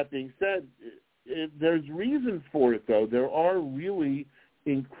 And that being said, there's reason for it though. There are really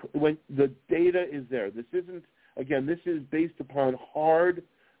when the data is there. This is based upon hard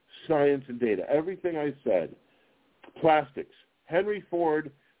science and data. Everything I said, plastics. Henry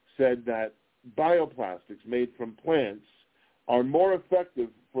Ford said that bioplastics made from plants are more effective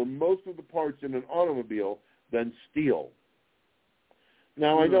for most of the parts in an automobile than steel.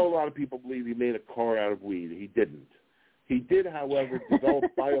 Now, I know a lot of people believe he made a car out of weed. He didn't. He did, however, develop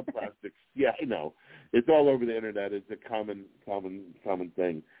bioplastics. Yeah, I know. It's all over the internet. It's a common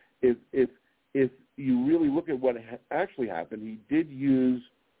thing. If you really look at what actually happened, he did use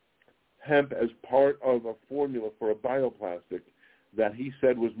hemp as part of a formula for a bioplastic that he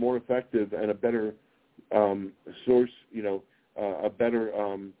said was more effective and a better source, a better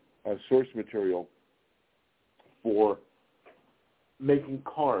source material for making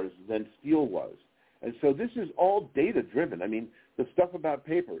cars than steel was. And so this is all data-driven. I mean, the stuff about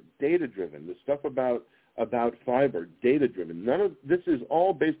paper, data-driven. The stuff about fiber, data-driven. None of this is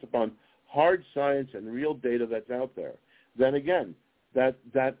all based upon hard science and real data that's out there. Then again, that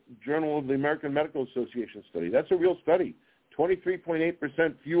Journal of the American Medical Association study, that's a real study.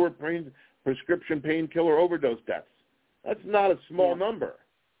 23.8% fewer prescription painkiller overdose deaths. That's not a small number.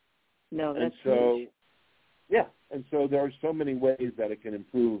 No, that's huge. Yeah, and so there are so many ways that it can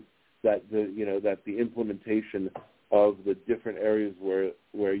improve that the implementation of the different areas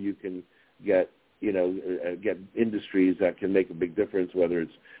where you can get industries that can make a big difference, whether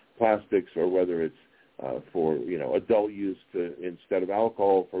it's plastics or whether it's for adult use instead of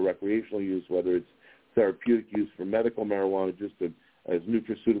alcohol for recreational use, whether it's therapeutic use for medical marijuana just as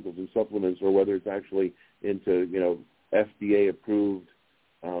nutraceuticals and supplements, or whether it's actually into FDA approved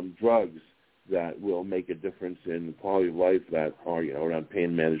drugs that will make a difference in the quality of life that are around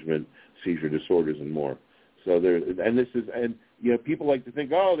pain management, seizure disorders, and more. So people like to think,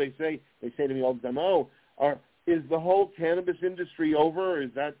 they say to me all the time, is the whole cannabis industry over?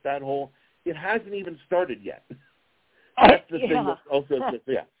 Is that whole? It hasn't even started yet. That's the thing. Also,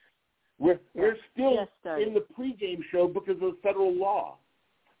 yeah, we're still in the pregame show because of federal law.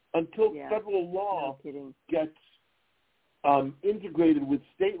 Until federal law gets integrated with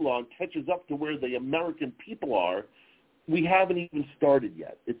state law and catches up to where the American people are, we haven't even started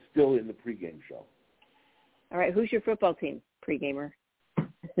yet. It's still in the pregame show. All right, who's your football team, pregamer?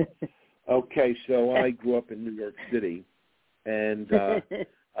 Okay, so I grew up in New York City, and one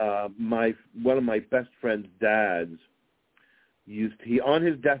of my best friend's dads on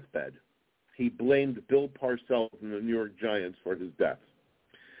his deathbed, he blamed Bill Parcells and the New York Giants for his death.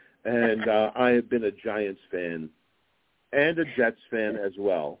 And I have been a Giants fan and a Jets fan as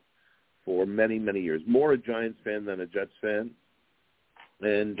well for many, many years. More a Giants fan than a Jets fan.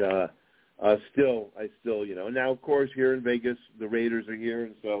 And I still, and now, of course, here in Vegas, the Raiders are here,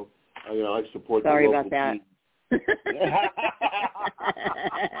 and so, I support the local team.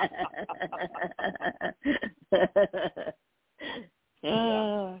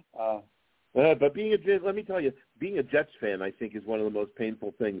 But let me tell you, being a Jets fan, I think, is one of the most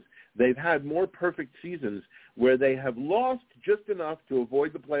painful things. They've had more perfect seasons where they have lost just enough to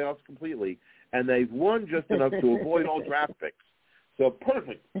avoid the playoffs completely, and they've won just enough to avoid all draft picks. So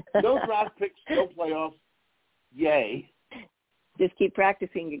perfect. No draft picks, no playoffs. Yay. Just keep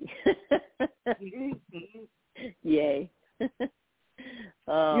practicing. Yay.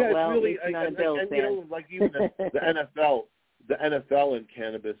 Well, really, even the NFL and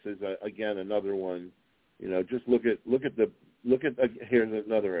cannabis is again another one. Just look at here's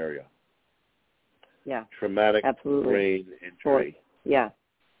another area. Yeah. Traumatic brain injury. Yeah.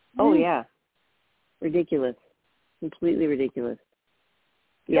 Oh yeah. Ridiculous. Completely ridiculous.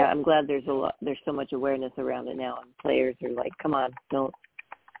 Yeah, I'm glad there's so much awareness around it now, and players are like, come on, don't,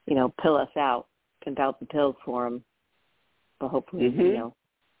 pill us out, pimp out the pills for them. But hopefully,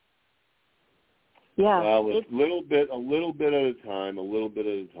 Yeah. Well, it's a little bit at a time.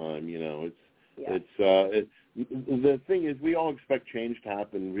 The thing is, we all expect change to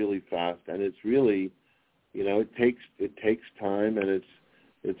happen really fast, and it's really, it takes time, and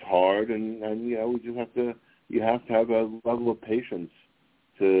it's hard, and we just you have to have a level of patience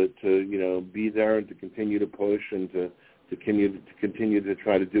to be there and to continue to push and to continue to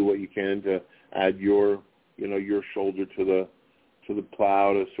try to do what you can to add your shoulder to the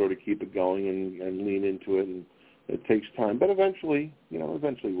plow to sort of keep it going and lean into it, and it takes time, but eventually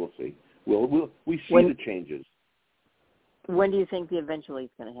we'll see. We see the changes. When do you think the eventually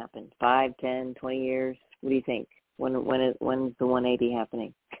is going to happen? 5, 10, 20 years? What do you think? When's the 180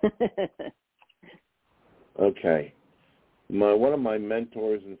 happening? Okay. One of my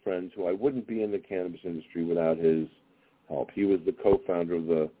mentors and friends, who I wouldn't be in the cannabis industry without his help. He was the co-founder of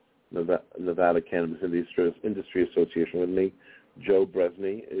the Nevada Cannabis Industry Association with me. Joe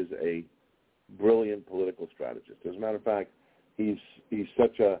Bresney is a brilliant political strategist. As a matter of fact, he's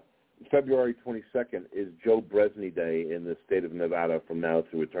such a February 22nd is Joe Bresney Day in the state of Nevada from now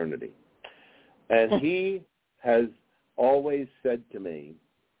to eternity. And he has always said to me,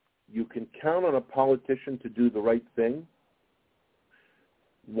 you can count on a politician to do the right thing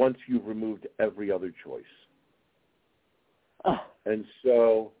once you've removed every other choice. And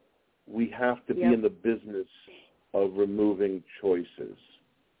so we have to be in the business of removing choices.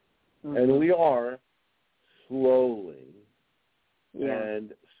 Mm-hmm. And we are slowly. Yeah.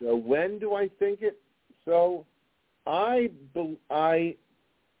 And so when do I think it? So I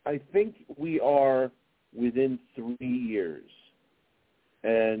think we are within 3 years.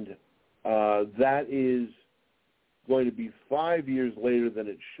 And that is going to be 5 years later than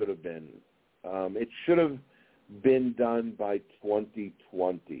it should have been. It should have been done by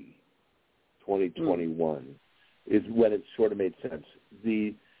 2021 is when it sort of made sense.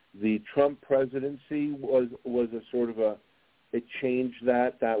 The Trump presidency was a sort of it changed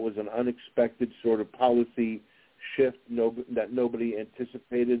that. That was an unexpected sort of policy shift that nobody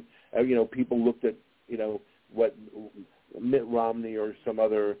anticipated. People looked at, what Mitt Romney or some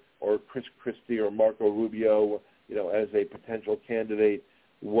other, or Chris Christie or Marco Rubio, as a potential candidate,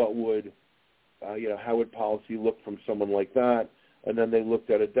 what would, how would policy look from someone like that? And then they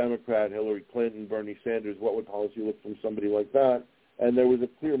looked at a Democrat, Hillary Clinton, Bernie Sanders, what would policy look from somebody like that? And there was a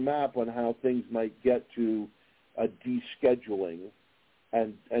clear map on how things might get to a descheduling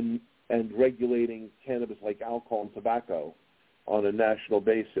and regulating cannabis like alcohol and tobacco on a national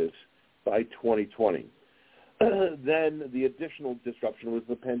basis by 2020. Then the additional disruption was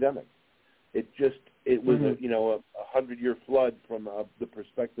the pandemic. It was a 100-year flood from the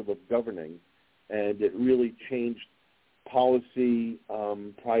perspective of governing, and it really changed policy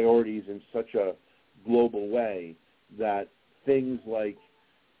priorities in such a global way that things like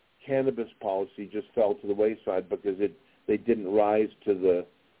cannabis policy just fell to the wayside because they didn't rise to the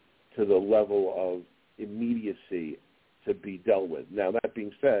level of immediacy to be dealt with. Now, that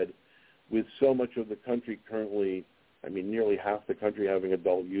being said, with so much of the country currently, nearly half the country having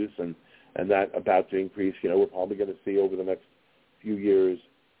adult use and that about to increase, we're probably going to see over the next few years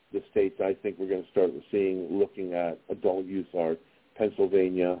the states I think we're going to start looking at adult use are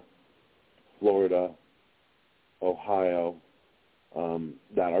Pennsylvania, Florida, Ohio,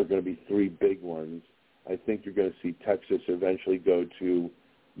 that are going to be three big ones. I think you're going to see Texas eventually go to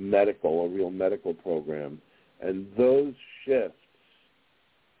medical, a real medical program. And those shifts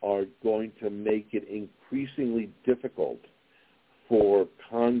are going to make it increasingly difficult for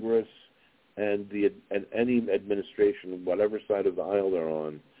Congress and any administration, whatever side of the aisle they're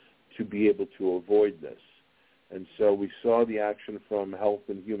on, to be able to avoid this. And so we saw the action from Health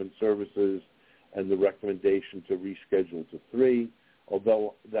and Human Services and the recommendation to reschedule to 3.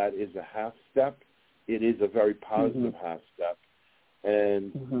 Although that is a half step, it is a very positive half step.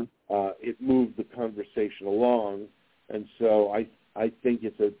 And it moved the conversation along. And so I think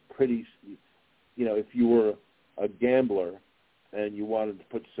it's a pretty, if you were a gambler and you wanted to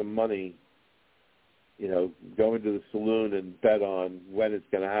put some money, go into the saloon and bet on when it's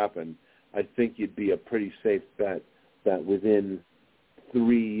going to happen, I think you'd be a pretty safe bet that within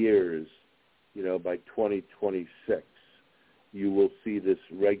 3 years, by 2026, you will see this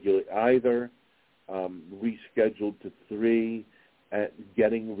either rescheduled to 3,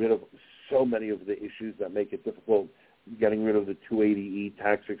 getting rid of so many of the issues that make it difficult, getting rid of the 280E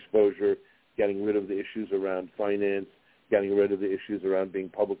tax exposure, getting rid of the issues around finance, getting rid of the issues around being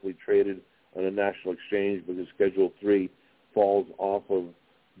publicly traded on a national exchange, because Schedule 3 falls off of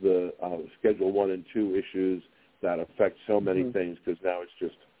the Schedule 1 and 2 issues that affect so many things, because now it's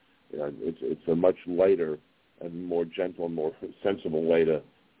just, it's a much lighter and more gentle and more sensible way to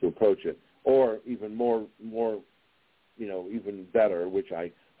approach it. Or even more, even better, which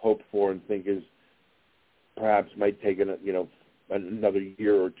I hope for and think is perhaps might take another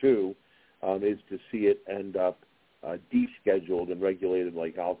year or two, is to see it end up descheduled and regulated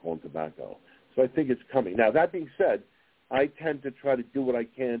like alcohol and tobacco. So I think it's coming. Now, that being said, I tend to try to do what I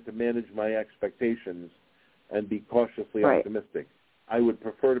can to manage my expectations and be cautiously optimistic. I would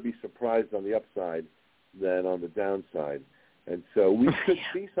prefer to be surprised on the upside than on the downside. And so we could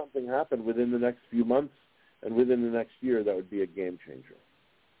see something happen within the next few months and within the next year that would be a game changer.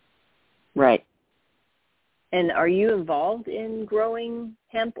 Right. And are you involved in growing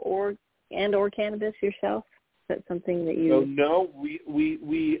hemp or cannabis yourself? Is that something that you? No.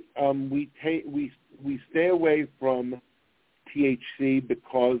 We stay away from THC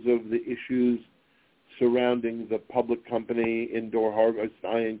because of the issues surrounding the public company Indoor Harvest,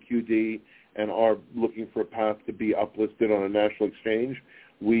 INQD, and are looking for a path to be uplisted on a national exchange.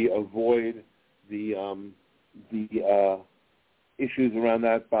 We avoid the issues around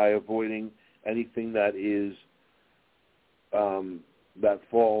that by avoiding anything that is that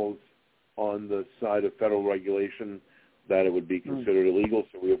falls on the side of federal regulation that it would be considered illegal,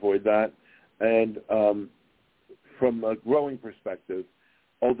 so we avoid that. And from a growing perspective,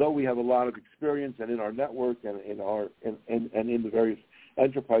 although we have a lot of experience and in our network and in the various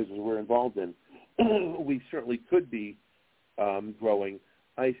enterprises we're involved in, we certainly could be growing.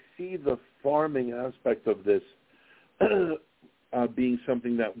 I see the farming aspect of this being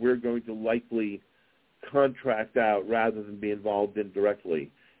something that we're going to likely contract out rather than be involved in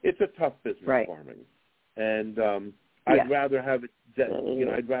directly. It's a tough business, farming, and I'd rather have it.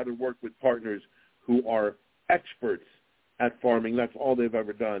 I'd rather work with partners who are experts at farming. That's all they've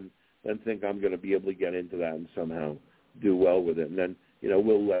ever done, and think I'm going to be able to get into that and somehow do well with it. And then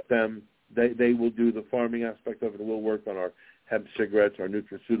we'll let them. They will do the farming aspect of it. We'll work on our hemp cigarettes, our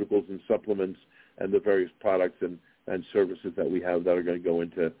nutraceuticals and supplements, and the various products and services that we have that are going to go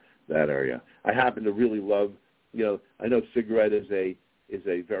into that area. I happen to really love. I know cigarette is a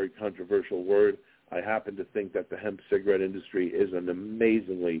very controversial word. I happen to think that the hemp cigarette industry is an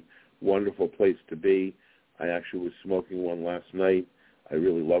amazingly wonderful place to be. I actually was smoking one last night. I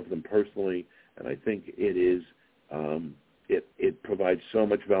really love them personally, and I think it is it provides so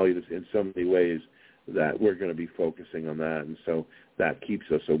much value in so many ways that we're going to be focusing on that, and so that keeps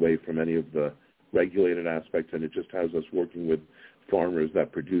us away from any of the regulated aspects, and it just has us working with farmers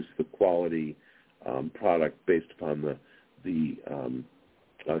that produce the quality product based upon the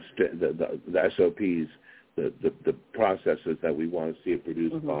SOPs, the processes that we want to see it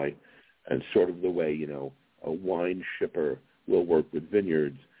produced by, and sort of the way, you know, a wine shipper will work with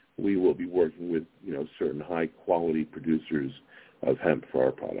vineyards, we will be working with, you know, certain high-quality producers of hemp for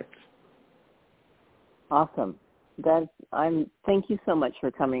our products. Awesome. Thank you so much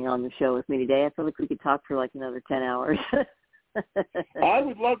for coming on the show with me today. I feel like we could talk for like another 10 hours. I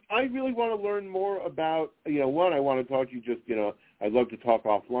really want to learn more about, you know, one, I want to talk to you just, you know, I'd love to talk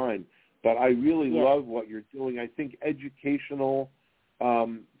offline, but I really love what you're doing. I think educational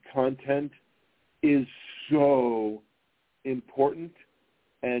content is so important,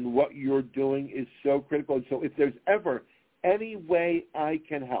 and what you're doing is so critical. And so if there's ever any way I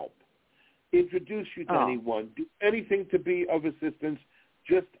can help, introduce you to anyone, do anything to be of assistance,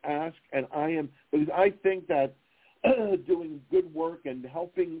 just ask, and because I think that doing good work and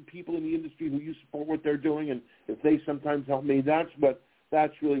helping people in the industry who you support what they're doing, and if they sometimes help me, that's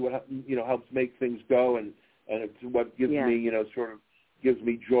really what, you know, helps make things go, and it's what gives me, you know, sort of gives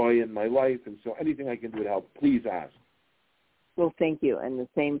me joy in my life. And so anything I can do to help, please ask. Well, thank you, and the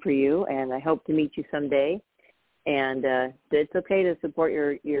same for you, and I hope to meet you someday. And it's okay to support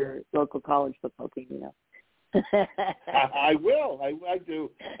your local college football team, you know. I will. I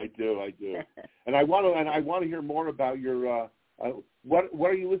do. And I want to hear more about your what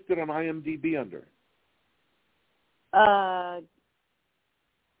are you listed on IMDb under?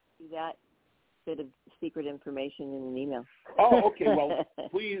 That bit of secret information in an email. Oh, okay. Well,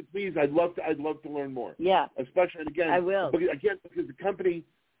 please, I'd love to learn more. Yeah. Especially, and again, I will. Because the company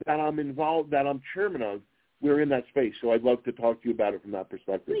that I'm chairman of, we're in that space, so I'd love to talk to you about it from that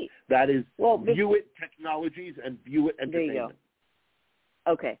perspective. Sweet. That is View It Technologies and View It Entertainment. There you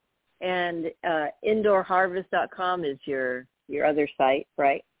go. Okay. And indoorharvest.com is your other site,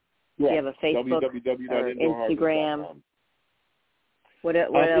 right? Yeah. Do you have a Facebook or Instagram? What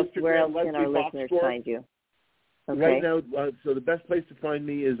else? Where else can our listeners find you? Okay. Right now, so the best place to find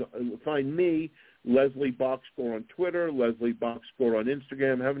me is Leslie Bocskor on Twitter, Leslie Bocskor on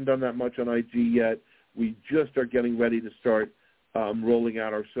Instagram. Haven't done that much on IG yet. We just are getting ready to start rolling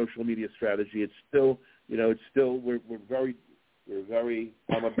out our social media strategy. It's still, we're very.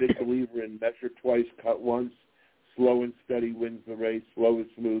 I'm a big believer in measure twice, cut once. Slow and steady wins the race. Slow is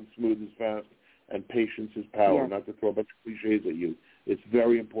smooth, smooth is fast, and patience is power. Not to throw a bunch of cliches at you. It's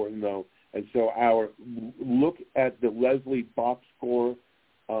very important, though. And so look at the Leslie Bocskor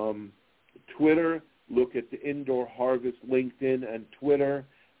Twitter. Look at the Indoor Harvest LinkedIn and Twitter.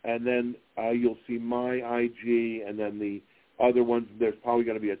 And then you'll see my IG, and then the other ones. There's probably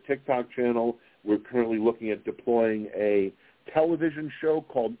going to be a TikTok channel. We're currently looking at deploying a television show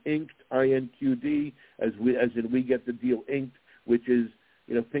called Inked, INQD, as in We Get the Deal Inked, which is,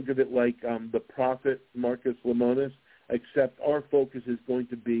 think of it like The Prophet, Marcus Lemonis, except our focus is going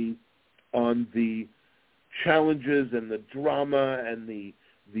to be on the challenges and the drama and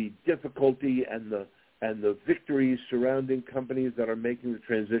the difficulty and the victories surrounding companies that are making the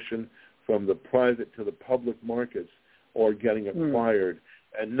transition from the private to the public markets or getting acquired.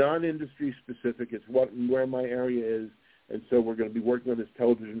 And non-industry specific, it's where my area is. And so we're going to be working on this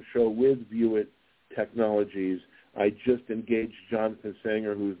television show with View It Technologies. I just engaged Jonathan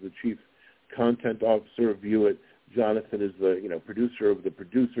Sanger, who's the chief content officer of View It. Jonathan is the producer of The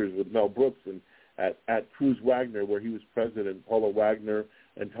Producers with Mel Brooks and at Cruise Wagner, where he was president, Paula Wagner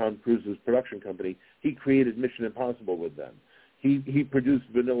and Tom Cruise's production company. He created Mission Impossible with them. He produced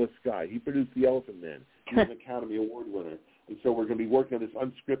Vanilla Sky. He produced The Elephant Man. He's an Academy Award winner. And so we're going to be working on this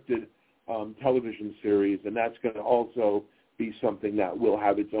unscripted television series, and that's going to also be something that will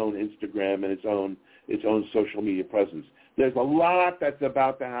have its own Instagram and its own social media presence. There's a lot that's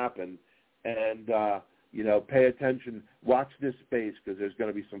about to happen, and pay attention. Watch this space because there's going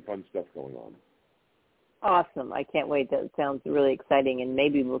to be some fun stuff going on. Awesome! I can't wait. That sounds really exciting, and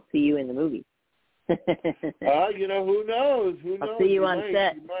maybe we'll see you in the movie. Who knows? I'll see you on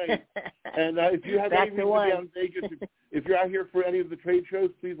set. You might. And if you have any reason to be out in Vegas, if you're out here for any of the trade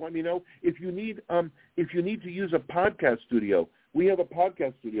shows, please let me know. If you need to use a podcast studio, we have a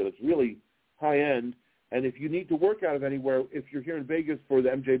podcast studio that's really high end. And if you need to work out of anywhere, if you're here in Vegas for the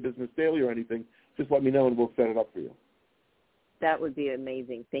MJ Business Daily or anything, just let me know and we'll set it up for you. That would be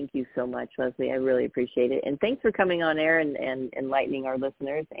amazing. Thank you so much, Leslie. I really appreciate it. And thanks for coming on air and enlightening our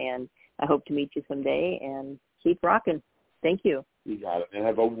listeners. And I hope to meet you someday and keep rocking. Thank you. You got it. And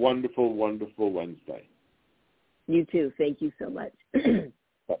have a wonderful, wonderful Wednesday. You too. Thank you so much.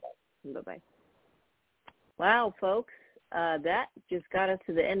 Bye-bye. Bye-bye. Wow, folks. That just got us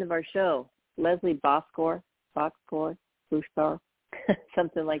to the end of our show. Leslie Bocskor,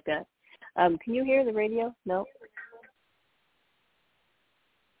 something like that. Can you hear the radio? No?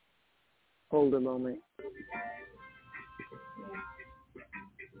 Hold a moment.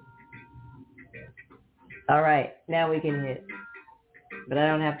 All right, now we can hit. But I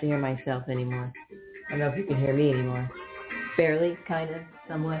don't have to hear myself anymore. I don't know if you can hear me anymore. Barely, kind of,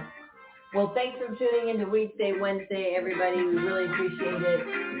 somewhat. Well, thanks for tuning in to Weedsday Wednesday, everybody. We really appreciate it.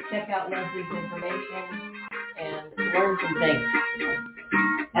 Check out Leslie's information and learn some things.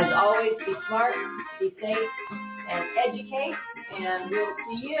 As always, be smart, be safe, and educate. And we'll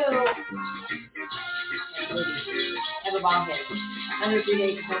see you. Have a bomb day. 103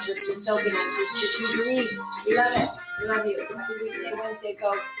 days of just soaking in. Just breathe. We love it. We love you. Happy Weedsday Wednesday,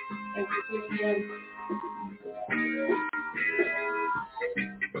 folks. Thanks for tuning in.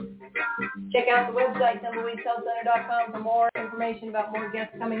 Check out the website, tumbleweedhealthcenter.com, for more information about more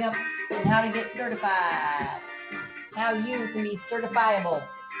guests coming up and how to get certified. How you can be certifiable.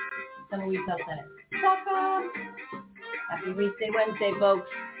 Tumbleweed Health Center.com. Happy Weedsday Wednesday, folks.